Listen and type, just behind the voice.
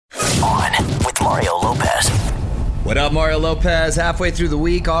What up, Mario Lopez? Halfway through the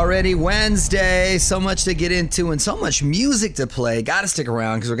week already, Wednesday. So much to get into and so much music to play. Got to stick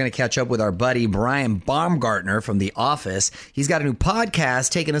around because we're going to catch up with our buddy Brian Baumgartner from The Office. He's got a new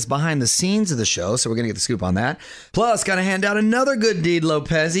podcast taking us behind the scenes of the show, so we're going to get the scoop on that. Plus, got to hand out another good deed,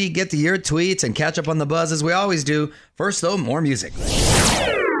 Lopez-y. Get to your tweets and catch up on the buzz as we always do. First, though, more music.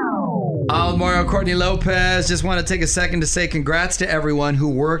 I'm Mario Courtney Lopez. Just want to take a second to say congrats to everyone who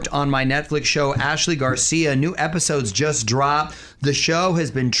worked on my Netflix show, Ashley Garcia. New episodes just dropped. The show has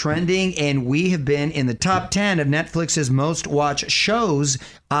been trending, and we have been in the top 10 of Netflix's most watched shows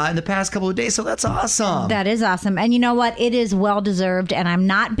in the past couple of days. So that's awesome. That is awesome. And you know what? It is well-deserved, and I'm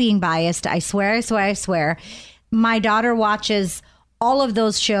not being biased. I swear. My daughter watches all of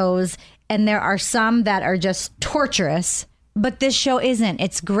those shows, and there are some that are just torturous. But this show isn't.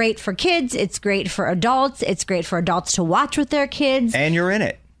 It's great for kids. It's great for adults. It's great for adults to watch with their kids. And you're in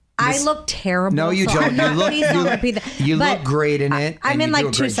it. I look terrible. No, you don't. You look great in it. I'm in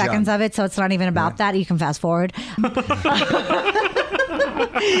like 2 seconds of it, so it's not even about that. You can fast forward. But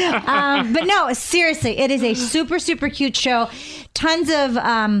no, seriously, it is a super, super cute show. Tons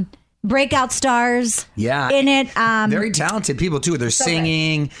of breakout stars in it. Very talented people too. They're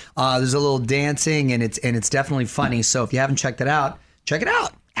singing. There's a little dancing, and it's definitely funny. So if you haven't checked it out, check it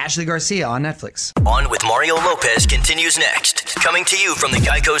out. Ashley Garcia on Netflix. On with Mario Lopez continues next. Coming to you from the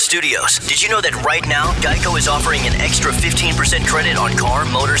Geico Studios. Did you know that right now, Geico is offering an extra 15% credit on car,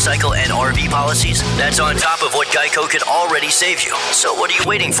 motorcycle, and RV policies? That's on top of what Geico could already save you. So what are you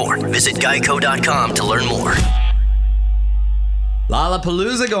waiting for? Visit geico.com to learn more.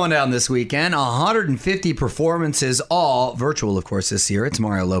 Lollapalooza going down this weekend. 150 performances, all virtual, of course, this year. It's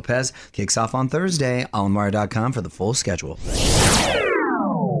Mario Lopez. Kicks off on Thursday. On Mario.com for the full schedule.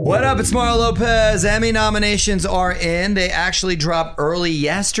 What up? It's Mario Lopez. Emmy nominations are in. They actually dropped early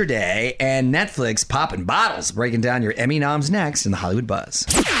yesterday, and Netflix popping bottles. Breaking down your Emmy noms next in the Hollywood Buzz.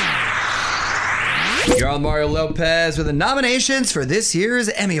 You're on Mario Lopez with the nominations for this year's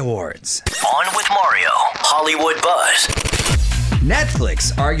Emmy Awards. On with Mario, Hollywood Buzz.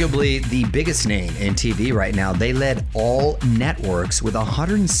 Netflix, arguably the biggest name in TV right now, they led all networks with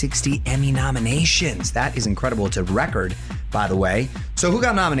 160 Emmy nominations. That is incredible. It's a record, by the way. So who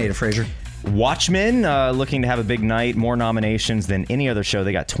got nominated, Fraser? Watchmen, looking to have a big night. More nominations than any other show.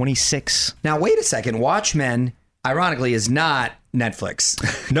 They got 26. Now, wait a second. Watchmen, ironically, is not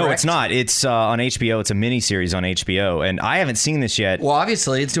Netflix. No, correct? it's not. It's on HBO. It's a miniseries on HBO, and I haven't seen this yet. Well,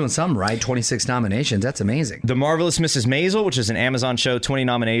 obviously, it's doing something right. 26 nominations. That's amazing. The Marvelous Mrs. Maisel, which is an Amazon show, 20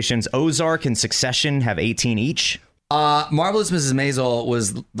 nominations. Ozark and Succession have 18 each. Marvelous Mrs. Maisel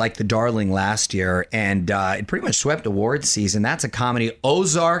was like the darling last year, and it pretty much swept awards season. That's a comedy.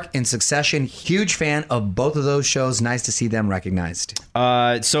 Ozark and Succession, huge fan of both of those shows. Nice to see them recognized.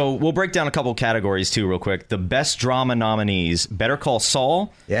 So we'll break down a couple categories too real quick. The best drama nominees: Better Call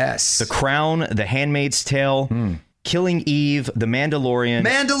Saul, yes, The Crown, The Handmaid's Tale, Killing Eve, The Mandalorian.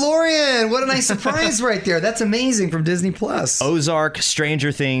 Mandalorian! What a nice surprise right there. That's amazing from Disney+. Ozark,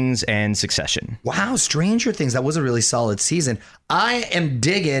 Stranger Things, and Succession. Wow, Stranger Things. That was a really solid season. I am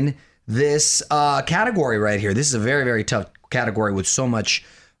digging this category right here. This is a very, very tough category with so much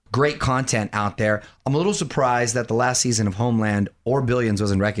great content out there. I'm a little surprised that the last season of Homeland or Billions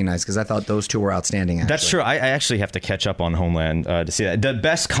wasn't recognized because I thought those two were outstanding. Actually. That's true. I actually have to catch up on Homeland to see that. The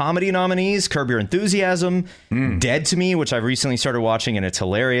best comedy nominees: Curb Your Enthusiasm, Dead to Me, which I've recently started watching, and it's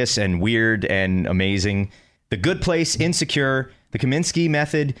hilarious and weird and amazing. The Good Place, Insecure, The Kominsky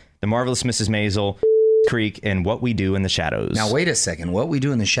Method, The Marvelous Mrs. Maisel, Creek, and What We Do in the Shadows. Now, wait a second. What We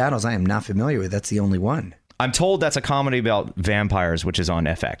Do in the Shadows, I am not familiar with. That's the only one. I'm told that's a comedy about vampires, which is on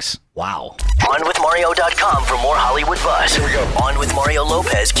FX. Wow. OnWithMario.com for more Hollywood buzz. Here we go. On with Mario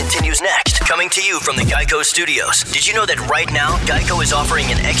Lopez continues next. Coming to you from the Geico Studios. Did you know that right now, Geico is offering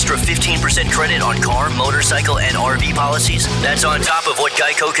an extra 15% credit on car, motorcycle, and RV policies? That's on top of what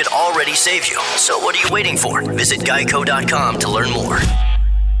Geico could already save you. So what are you waiting for? Visit Geico.com to learn more.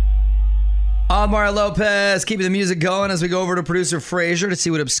 I'm Mario Lopez, keeping the music going as we go over to producer Fraser to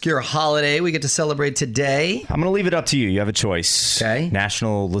see what obscure holiday we get to celebrate today. I'm going to leave it up to you. You have a choice. Okay.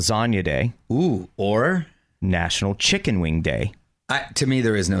 National Lasagna Day. Ooh, or? National Chicken Wing Day. To me,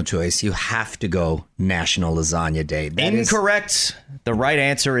 there is no choice. You have to go National Lasagna Day. Incorrect. The right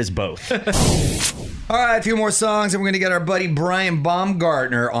answer is both. All right, a few more songs, and we're going to get our buddy Brian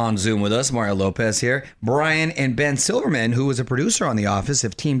Baumgartner on Zoom with us. Mario Lopez here. Brian and Ben Silverman, who was a producer on The Office,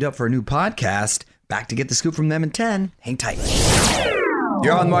 have teamed up for a new podcast. Back to get the scoop from them in 10. Hang tight.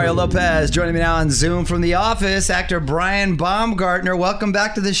 You're on Mario Lopez. Joining me now on Zoom from The Office, actor Brian Baumgartner. Welcome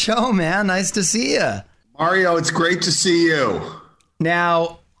back to the show, man. Nice to see you. Mario, it's great to see you.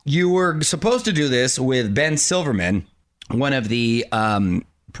 Now, You were supposed to do this with Ben Silverman, one of the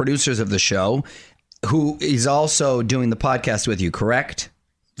producers of the show, who is also doing the podcast with you, correct?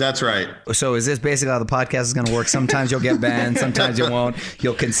 That's right. So is this basically how the podcast is going to work? Sometimes you'll get Ben, sometimes you won't.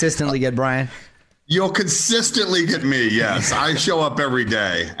 You'll consistently get Brian? You'll consistently get me, yes. I show up every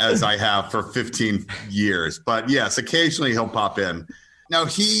day, as I have for 15 years. But yes, occasionally he'll pop in. Now,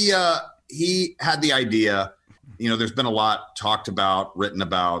 he had the idea, there's been a lot talked about, written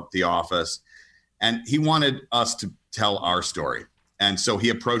about The Office, and he wanted us to tell our story. And so he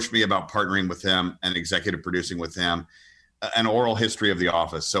approached me about partnering with him and executive producing with him, an oral history of The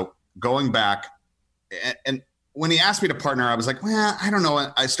Office. So going back, and when he asked me to partner, I was like, well, I don't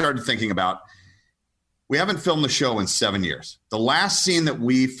know. I started thinking about, we haven't filmed the show in 7 years. The last scene that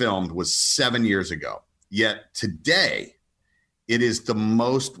we filmed was 7 years ago. Yet today, it is the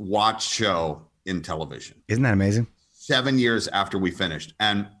most watched show in television. Isn't that amazing? 7 years after we finished.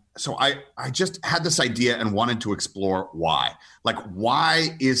 And so I just had this idea and wanted to explore why. Like,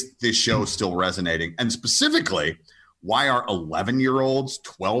 why is this show still resonating? And specifically, why are 11-year-olds,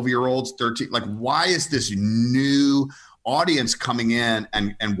 12-year-olds, 13, like, why is this new audience coming in,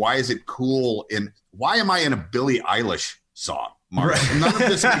 and why is it cool? Why am I in a Billie Eilish song? Mark? None of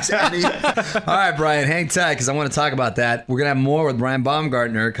this makes any. All right, Brian, hang tight, because I want to talk about that. We're going to have more with Brian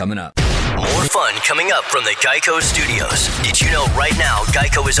Baumgartner coming up. More fun coming up from the Geico Studios. Did you know right now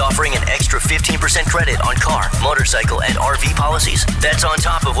Geico is offering an extra 15% credit on car, motorcycle, and RV policies? That's on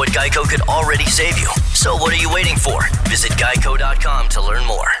top of what Geico could already save you. So what are you waiting for? Visit geico.com to learn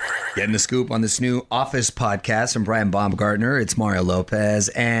more. Getting the scoop on this new Office podcast from Brian Baumgartner. It's Mario Lopez.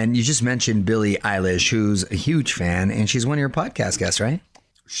 And you just mentioned Billie Eilish, who's a huge fan, and she's one of your podcast guests, right?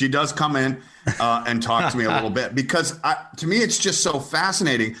 She does come in and talk to me a little bit, because to me, it's just so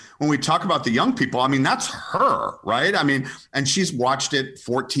fascinating when we talk about the young people. I mean, that's her, right? I mean, and she's watched it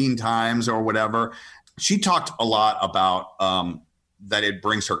 14 times or whatever. She talked a lot about that it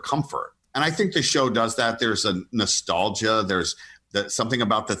brings her comfort. And I think the show does that. There's a nostalgia. There's something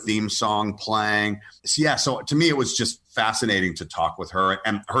about the theme song playing. So to me, it was just fascinating to talk with her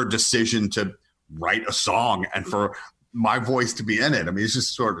and her decision to write a song and for my voice to be in it. I mean, it's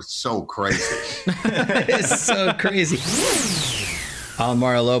just sort of so crazy. It's so crazy. I'm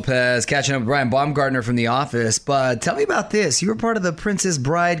Mario Lopez, catching up with Brian Baumgartner from The Office. But tell me about this. You were part of the Princess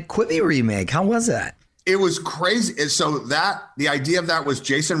Bride Quibi remake. How was that? It was crazy. So the idea of that was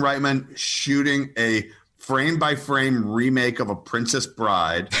Jason Reitman shooting a frame-by-frame remake of A Princess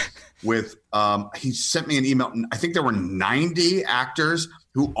Bride with, he sent me an email. I think there were 90 actors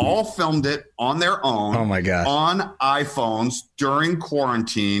who all filmed it on their own. Oh my gosh. On iPhones during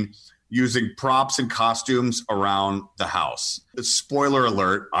quarantine, using props and costumes around the house. Spoiler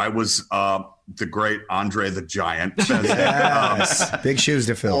alert, I was the great Andre the Giant. Yes. Big shoes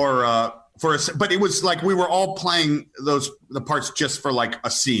to fill. But it was like we were all playing the parts just for like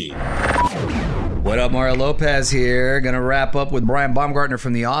a scene. What up, Mario Lopez here. Gonna wrap up with Brian Baumgartner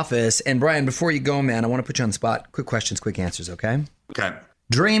from The Office. And Brian, before you go, man, I want to put you on the spot. Quick questions, quick answers, okay? Okay.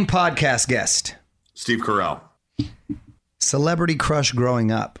 Dream podcast guest. Steve Carell. Celebrity crush growing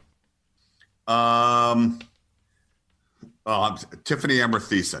up. Tiffany Amber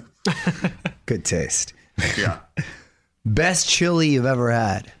Thiessen. Good taste. Yeah. Best chili you've ever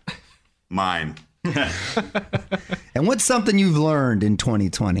had. Mine. And what's something you've learned in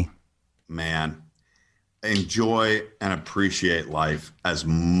 2020? Man, enjoy and appreciate life as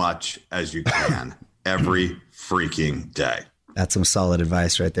much as you can every freaking day. That's some solid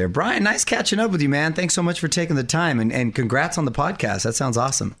advice right there. Brian, nice catching up with you, man. Thanks so much for taking the time, and congrats on the podcast. That sounds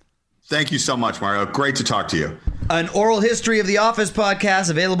awesome. Thank you so much, Mario. Great to talk to you. An oral history of The Office podcast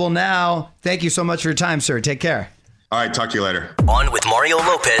available now. Thank you so much for your time, sir. Take care. All right, talk to you later. On with Mario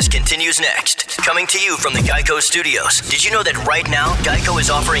Lopez continues next. Coming to you from the Geico Studios. Did you know that right now, Geico is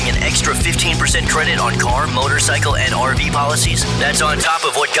offering an extra 15% credit on car, motorcycle, and RV policies? That's on top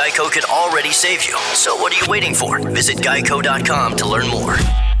of what Geico could already save you. So what are you waiting for? Visit geico.com to learn more.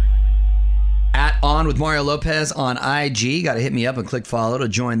 At On with Mario Lopez on IG. Got to hit me up and click follow to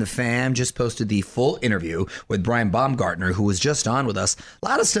join the fam. Just posted the full interview with Brian Baumgartner, who was just on with us. A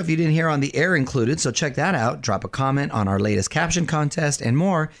lot of stuff you didn't hear on the air included, so check that out. Drop a comment on our latest caption contest and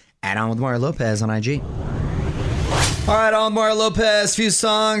more at On with Mario Lopez on IG. All right, On Mario Lopez, few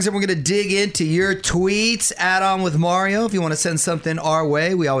songs, and we're going to dig into your tweets. Add On with Mario if you want to send something our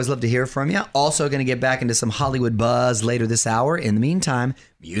way. We always love to hear from you. Also going to get back into some Hollywood buzz later this hour. In the meantime,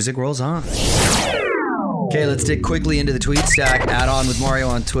 music rolls on. Okay, let's dig quickly into the tweet stack. Add on with Mario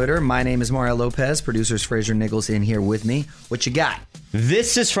on Twitter. My name is Mario Lopez. Producers Fraser Nichols in here with me. What you got?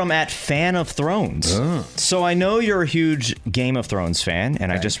 This is from @Fan of Thrones. Oh. So I know you're a huge Game of Thrones fan,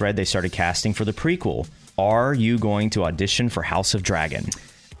 and I just read they started casting for the prequel. Are you going to audition for House of Dragon?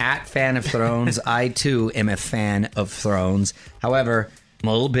 @Fan of Thrones. I too am a fan of Thrones. However, I'm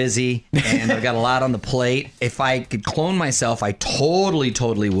a little busy and I've got a lot on the plate. If I could clone myself, I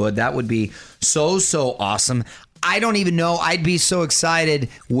totally would. That would be so awesome. I don't even know. I'd be so excited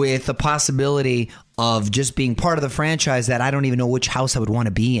with the possibility of just being part of the franchise that I don't even know which house I would want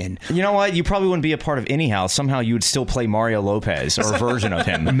to be in. You know what? You probably wouldn't be a part of any house. Somehow you would still play Mario Lopez or a version of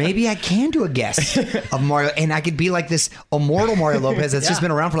him. Maybe I can do a guest of Mario, and I could be like this immortal Mario Lopez that's just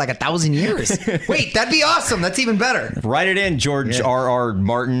been around for like 1,000 years. Wait, that'd be awesome. That's even better. Write it in, George R.R.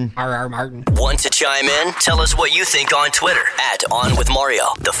 Martin. R.R. Martin. Want to chime in? Tell us what you think on Twitter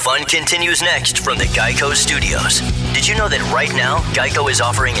 @OnWithMario. The fun continues next from the Geico Studios. Did you know that right now, Geico is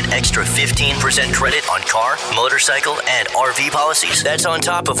offering an extra 15% credit on car, motorcycle, and RV policies? That's on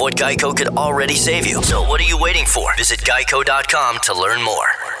top of what Geico could already save you. So what are you waiting for? Visit Geico.com to learn more.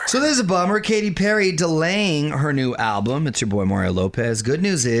 So there's a bummer. Katy Perry delaying her new album. It's your boy Mario Lopez. Good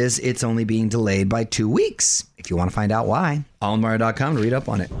news is it's only being delayed by 2 weeks. If you want to find out why, onmario.com to read up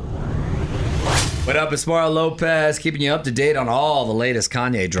on it. What up, it's Mario Lopez, keeping you up to date on all the latest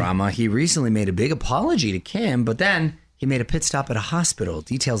Kanye drama. He recently made a big apology to Kim, but then he made a pit stop at a hospital.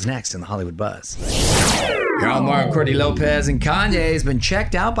 Details next in the Hollywood Buzz. You're on Mario Courtney Lopez, and Kanye has been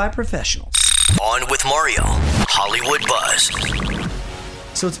checked out by professionals. On with Mario, Hollywood Buzz.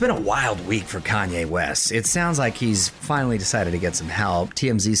 So it's been a wild week for Kanye West. It sounds like he's finally decided to get some help.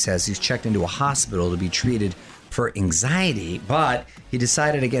 TMZ says he's checked into a hospital to be treated for anxiety, but he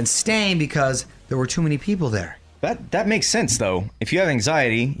decided against staying because there were too many people there. That makes sense, though. If you have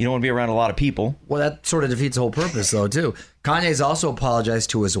anxiety, you don't want to be around a lot of people. Well, that sort of defeats the whole purpose, though, too. Kanye's also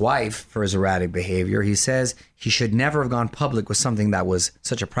apologized to his wife for his erratic behavior. He says he should never have gone public with something that was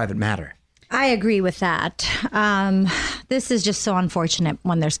such a private matter. I agree with that. This is just so unfortunate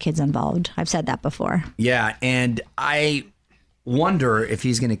when there's kids involved. I've said that before. Yeah, and I wonder if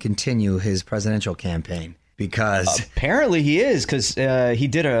he's going to continue his presidential campaign. Because apparently he is, because he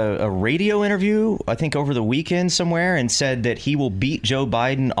did a radio interview, I think, over the weekend somewhere, and said that he will beat Joe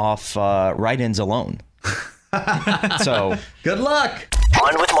Biden off write-ins alone. So good luck.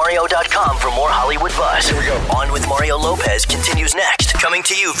 OnWithMario.com for more Hollywood buzz. Here we go. On with Mario Lopez continues next. Coming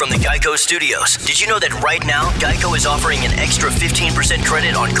to you from the Geico Studios. Did you know that right now, Geico is offering an extra 15%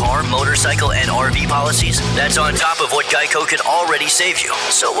 credit on car, motorcycle, and RV policies? That's on top of what Geico could already save you.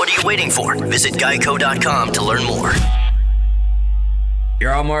 So what are you waiting for? Visit Geico.com to learn more.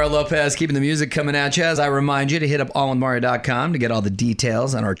 You're on Mario Lopez, keeping the music coming at you. As I remind you to hit up onwithmario.com to get all the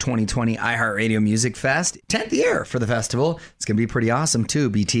details on our 2020 iHeartRadio Music Fest. 10th year for the festival. It's going to be pretty awesome, too.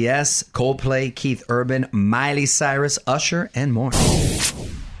 BTS, Coldplay, Keith Urban, Miley Cyrus, Usher, and more.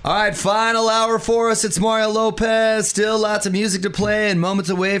 All right, final hour for us. It's Mario Lopez. Still lots of music to play and moments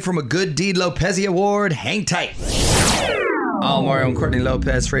away from a Good Deed Lopez Award. Hang tight. All Mario and Courtney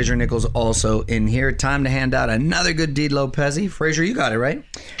Lopez, Fraser Nichols also in here. Time to hand out another Good Deed Lopez. Fraser, you got it, right?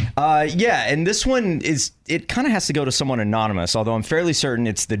 Yeah, and this one it kind of has to go to someone anonymous, although I'm fairly certain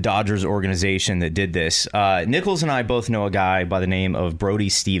it's the Dodgers organization that did this. Nichols and I both know a guy by the name of Brody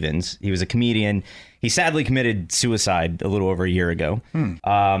Stevens. He was a comedian. He sadly committed suicide a little over a year ago.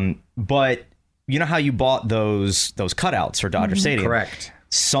 But you know how you bought those cutouts for Dodger Stadium? Correct.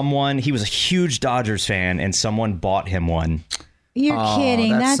 He was a huge Dodgers fan, and someone bought him one. You're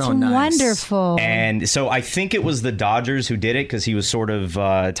kidding. That's so nice. Wonderful. And so I think it was the Dodgers who did it because he was sort of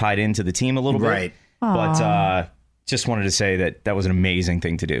tied into the team a little bit. Right. But just wanted to say that was an amazing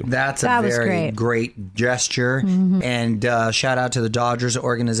thing to do. That's a very great gesture. And shout out to the Dodgers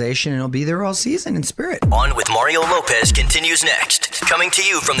organization. And it'll be there all season in spirit. On with Mario Lopez continues next. Coming to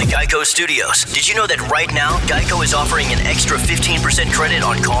you from the Geico Studios. Did you know that right now, Geico is offering an extra 15% credit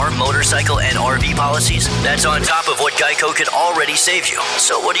on car, motorcycle, and RV policies? That's on top of what Geico could already save you.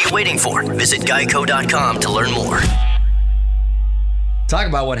 So what are you waiting for? Visit Geico.com to learn more. Talk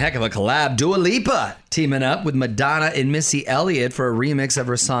about one heck of a collab. Dua Lipa teaming up with Madonna and Missy Elliott for a remix of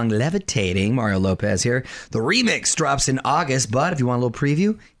her song Levitating. Mario Lopez here. The remix drops in August, but if you want a little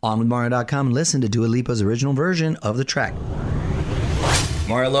preview, onwithmario.com and listen to Dua Lipa's original version of the track.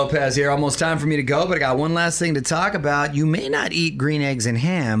 Mario Lopez here. Almost time for me to go, but I got one last thing to talk about. You may not eat green eggs and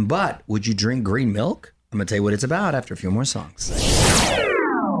ham, but would you drink green milk? I'm going to tell you what it's about after a few more songs.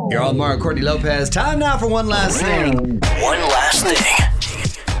 You're on Mario Courtney Lopez. Time now for one last thing. One last thing.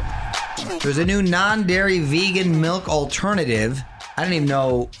 There's a new non-dairy vegan milk alternative I didn't even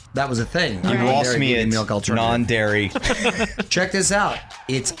know that was a thing. You lost me at milk alternative. non-dairy. Check this out.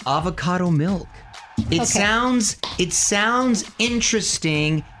 It's avocado milk. It sounds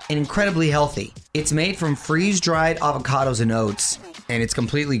interesting and incredibly healthy. It's made from freeze-dried avocados and oats, and it's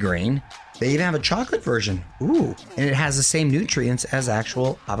completely green. They even have a chocolate version. Ooh. And it has the same nutrients as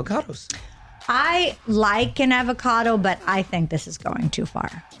actual avocados. I like an avocado, but I think this is going too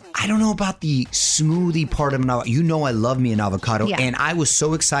far. I don't know about the smoothie part of an avocado. You know I love me an avocado. Yeah. And I was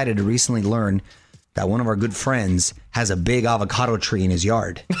so excited to recently learn that one of our good friends has a big avocado tree in his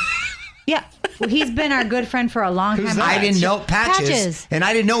yard. Yeah. Well, he's been our good friend for a long time. I didn't know Patches. And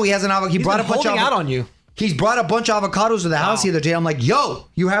I didn't know he has an avocado. He brought a bunch of out on you. He's brought a bunch of avocados to the house the other day. I'm like, yo,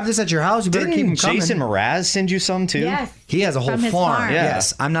 you have this at your house? You better keep them coming. Jason Mraz send you some too? Yes. He has a whole From his farm. farm. Yeah.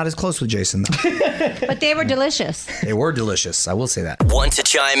 Yes. I'm not as close with Jason, though. But they were delicious. They were delicious. I will say that. Want to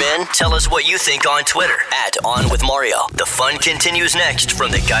chime in? Tell us what you think on Twitter @OnWithMario. The fun continues next from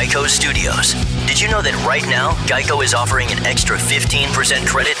the Geico Studios. Did you know that right now, Geico is offering an extra 15%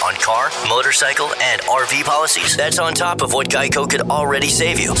 credit on car, motorcycle, and RV policies? That's on top of what Geico could already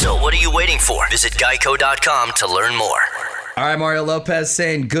save you. So what are you waiting for? Visit Geico.com to learn more. All right, Mario Lopez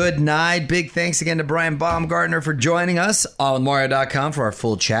saying good night. Big thanks again to Brian Baumgartner for joining us on Mario.com for our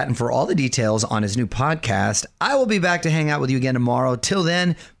full chat and for all the details on his new podcast. I will be back to hang out with you again tomorrow. Till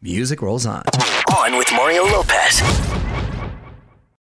then, music rolls on. On with Mario Lopez.